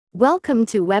Welcome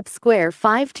to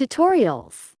WebSquare5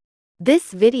 tutorials.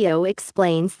 This video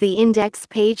explains the index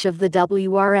page of the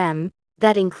WRM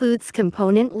that includes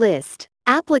component list,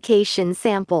 application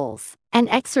samples, and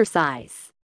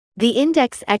exercise. The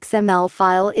index.xml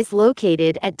file is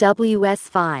located at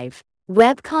WS5,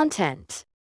 WebContent.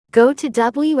 Go to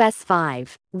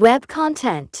WS5,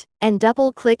 WebContent, and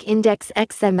double-click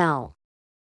index.xml.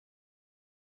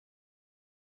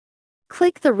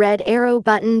 Click the red arrow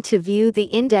button to view the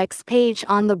index page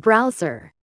on the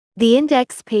browser. The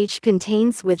index page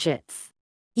contains widgets.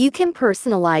 You can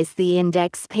personalize the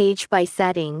index page by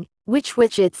setting which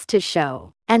widgets to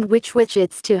show and which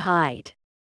widgets to hide.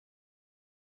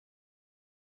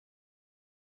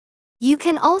 You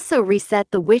can also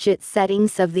reset the widget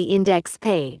settings of the index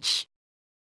page.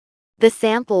 The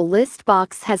sample list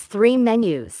box has three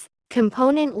menus: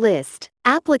 component list,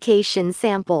 application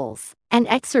samples, and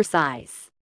exercise.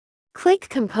 Click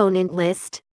Component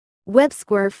List.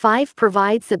 WebSquare5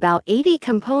 provides about 80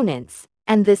 components,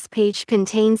 and this page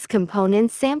contains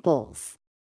component samples.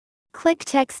 Click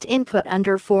Text Input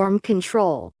under Form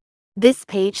Control. This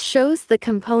page shows the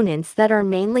components that are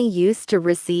mainly used to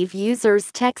receive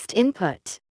users' text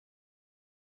input.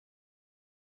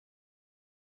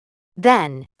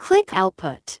 Then, click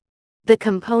Output. The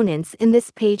components in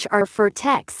this page are for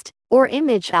text or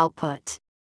image output.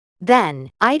 Then,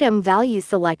 Item Value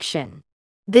Selection.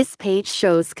 This page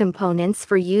shows components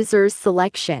for users'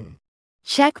 selection.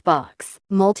 Checkbox,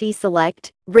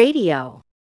 Multi-Select, Radio.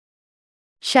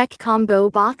 Check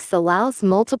Combo box allows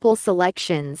multiple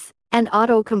selections, and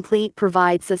Autocomplete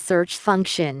provides a search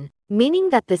function,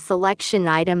 meaning that the selection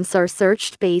items are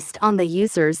searched based on the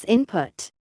user's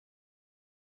input.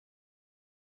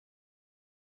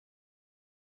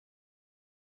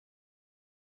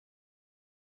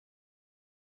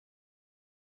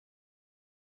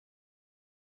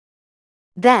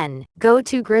 Then, go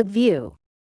to Grid View.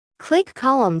 Click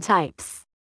Column Types.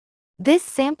 This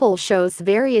sample shows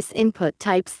various input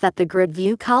types that the Grid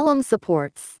View column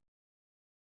supports.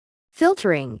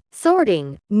 Filtering,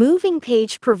 sorting, moving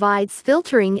page provides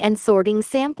filtering and sorting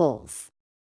samples.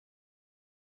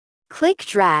 Click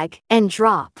Drag and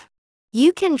Drop.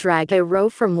 You can drag a row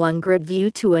from one grid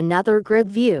view to another grid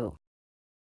view.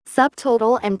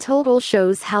 Subtotal and total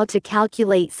shows how to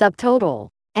calculate subtotal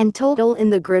and total in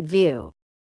the grid view.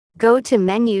 Go to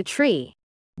Menu Tree.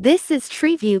 This is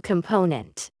Tree View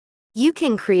component. You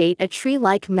can create a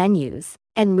tree-like menus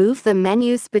and move the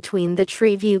menus between the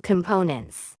Tree View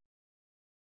components.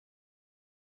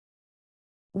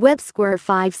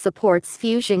 WebSquare5 supports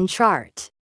Fusion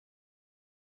Chart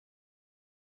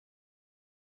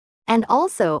and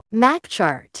also Mac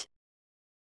Chart.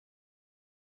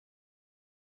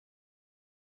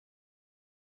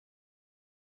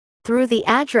 Through the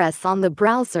address on the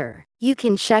browser, you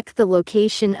can check the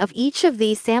location of each of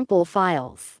these sample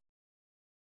files.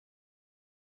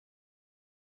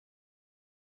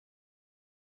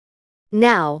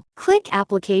 Now, click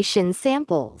Application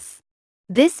Samples.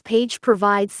 This page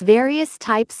provides various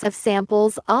types of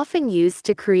samples often used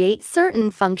to create certain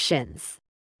functions.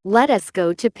 Let us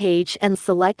go to Page and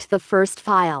select the first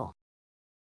file.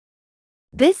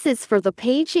 This is for the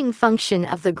paging function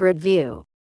of the grid view.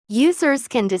 Users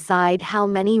can decide how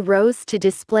many rows to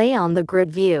display on the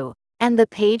grid view, and the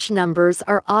page numbers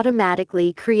are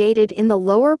automatically created in the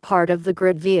lower part of the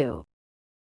grid view.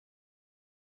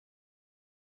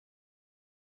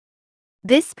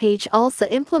 This page also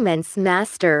implements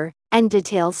master and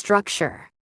detail structure.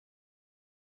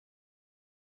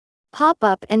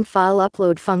 Pop-up and file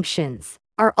upload functions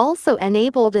are also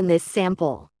enabled in this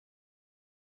sample.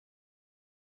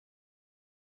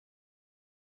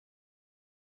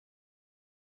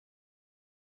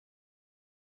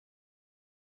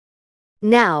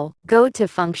 Now, go to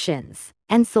Functions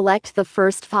and select the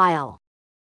first file.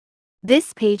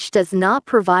 This page does not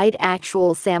provide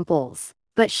actual samples,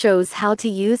 but shows how to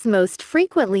use most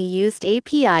frequently used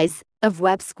APIs of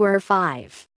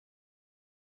WebSquare5.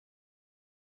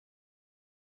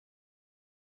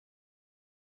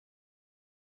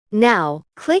 Now,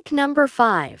 click number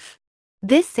 5.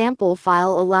 This sample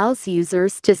file allows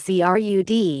users to see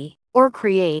RUD, or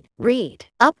create, read,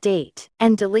 update,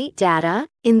 and delete data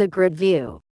in the grid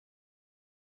view.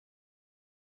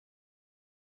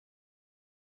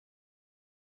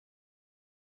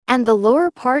 And the lower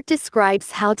part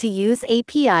describes how to use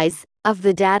APIs of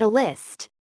the data list.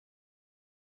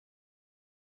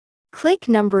 Click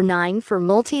number 9 for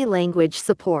multi-language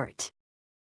support.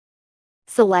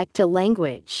 Select a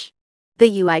language.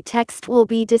 The UI text will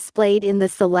be displayed in the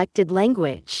selected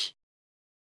language.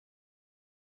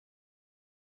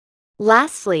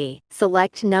 Lastly,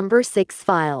 select number 6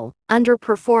 file, under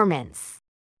Performance.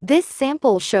 This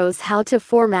sample shows how to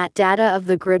format data of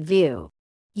the grid view.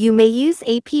 You may use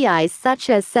APIs such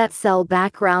as set cell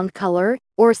background color,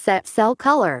 or set cell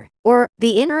color, or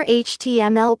the inner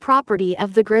HTML property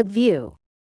of the grid view.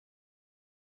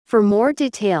 For more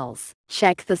details,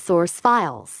 check the source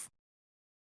files.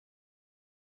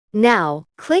 Now,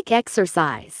 click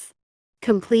Exercise.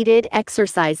 Completed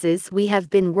exercises we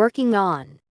have been working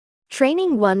on.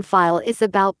 Training 1 file is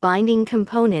about binding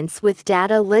components with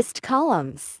data list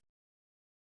columns.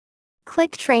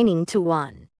 Click Training to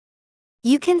 1.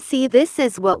 You can see this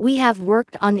is what we have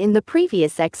worked on in the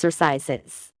previous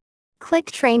exercises. Click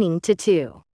Training to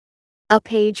 2. A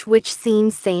page which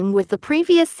seems same with the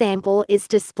previous sample is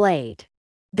displayed.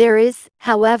 There is,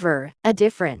 however, a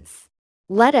difference.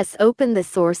 Let us open the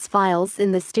source files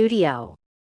in the studio.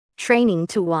 Training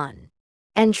to 1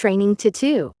 and Training to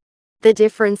 2. The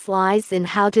difference lies in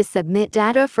how to submit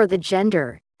data for the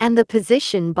gender and the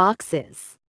position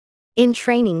boxes. In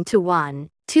Training to 1,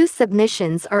 2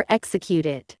 submissions are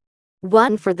executed.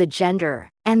 One for the gender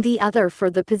and the other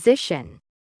for the position.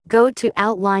 Go to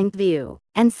Outline View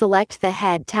and select the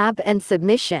Head tab and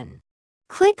Submission.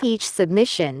 Click each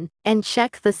submission and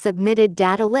check the submitted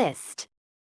data list.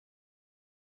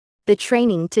 The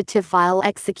Training to 2 file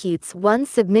executes one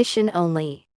submission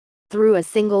only. Through a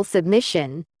single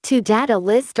submission, 2 data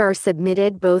lists are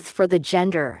submitted both for the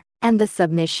gender and the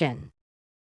submission.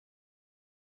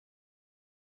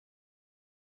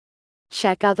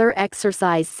 Check other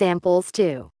exercise samples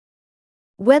too.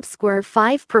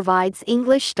 WebSquare5 provides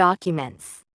English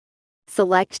documents.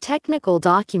 Select Technical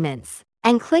Documents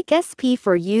and click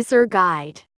SP4 User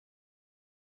Guide.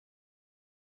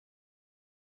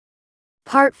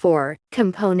 Part 4,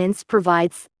 Components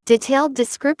provides detailed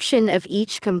description of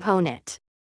each component.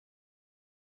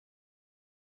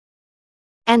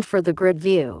 And for the grid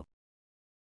view.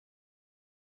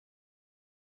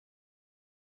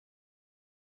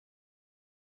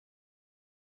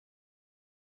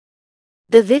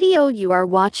 The video you are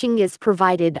watching is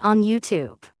provided on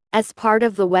YouTube as part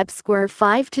of the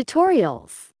WebSquare5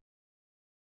 tutorials.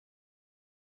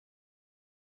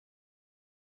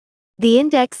 The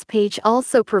index page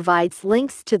also provides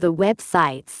links to the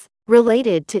websites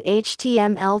related to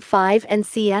HTML5 and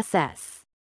CSS.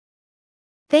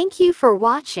 Thank you for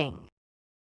watching.